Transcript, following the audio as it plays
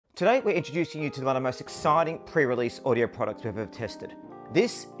Today we're introducing you to one of the most exciting pre-release audio products we've ever tested.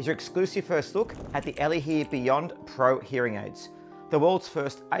 This is your exclusive first look at the ELEHEAR Beyond Pro hearing aids, the world's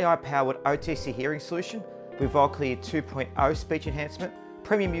first AI-powered OTC hearing solution with Vclear 2.0 speech enhancement,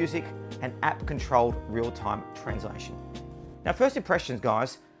 premium music, and app-controlled real-time translation. Now, first impressions,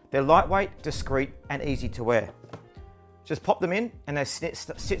 guys, they're lightweight, discreet, and easy to wear. Just pop them in and they sit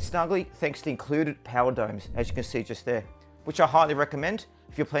snugly thanks to the included power domes, as you can see just there, which I highly recommend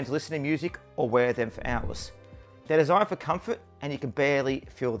if you're planning to listen to music or wear them for hours. They're designed for comfort and you can barely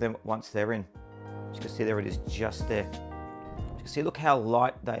feel them once they're in. As you can see, there it is just there. As you can see, look how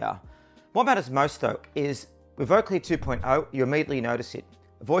light they are. What matters most though is with Vclear 2.0, you immediately notice it.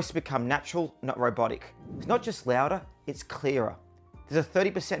 The voice has become natural, not robotic. It's not just louder, it's clearer. There's a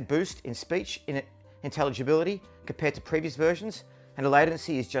 30% boost in speech intelligibility compared to previous versions, and the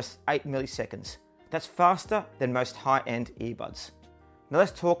latency is just 8 milliseconds. That's faster than most high-end earbuds. Now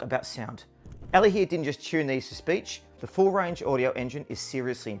let's talk about sound. ELEHEAR didn't just tune these for speech, the full range audio engine is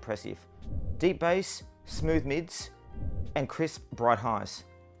seriously impressive. Deep bass, smooth mids, and crisp bright highs.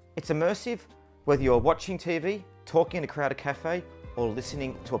 It's immersive, whether you're watching TV, talking in a crowded cafe, or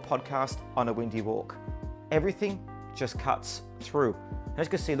listening to a podcast on a windy walk. Everything just cuts through. As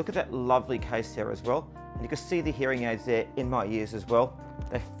you can see, look at that lovely case there as well. And you can see the hearing aids there in my ears as well.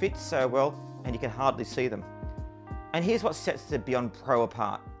 They fit so well and you can hardly see them. And here's what sets the Beyond Pro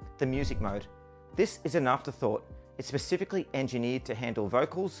apart, the music mode. This is an afterthought. It's specifically engineered to handle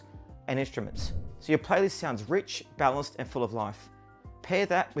vocals and instruments. So your playlist sounds rich, balanced, and full of life. Pair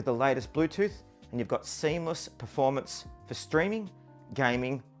that with the latest Bluetooth and you've got seamless performance for streaming,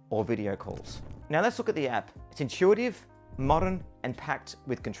 gaming, or video calls. Now let's look at the app. It's intuitive, modern, and packed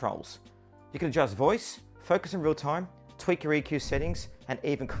with controls. You can adjust voice, focus in real time, tweak your EQ settings, and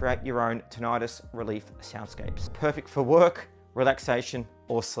even create your own tinnitus relief soundscapes. Perfect for work, relaxation,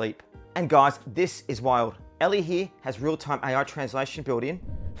 or sleep. And guys, this is wild. ELEHEAR has real-time AI translation built in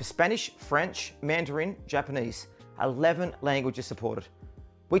for Spanish, French, Mandarin, Japanese. 11 languages supported.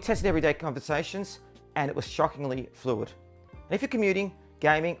 We tested everyday conversations, and it was shockingly fluid. And if you're commuting,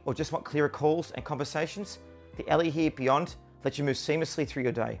 gaming, or just want clearer calls and conversations, the ELEHEAR Beyond lets you move seamlessly through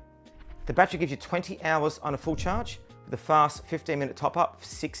your day. The battery gives you 20 hours on a full charge with a fast 15-minute top-up for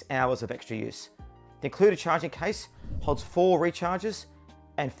 6 hours of extra use. The included charging case holds 4 recharges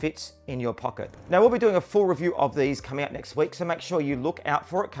and fits in your pocket. Now, we'll be doing a full review of these coming out next week, so make sure you look out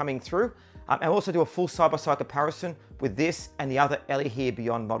for it coming through. And we'll also do a full side-by-side comparison with this and the other ELEHEAR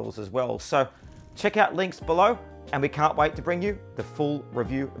Beyond models as well. So check out links below, and we can't wait to bring you the full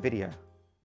review video.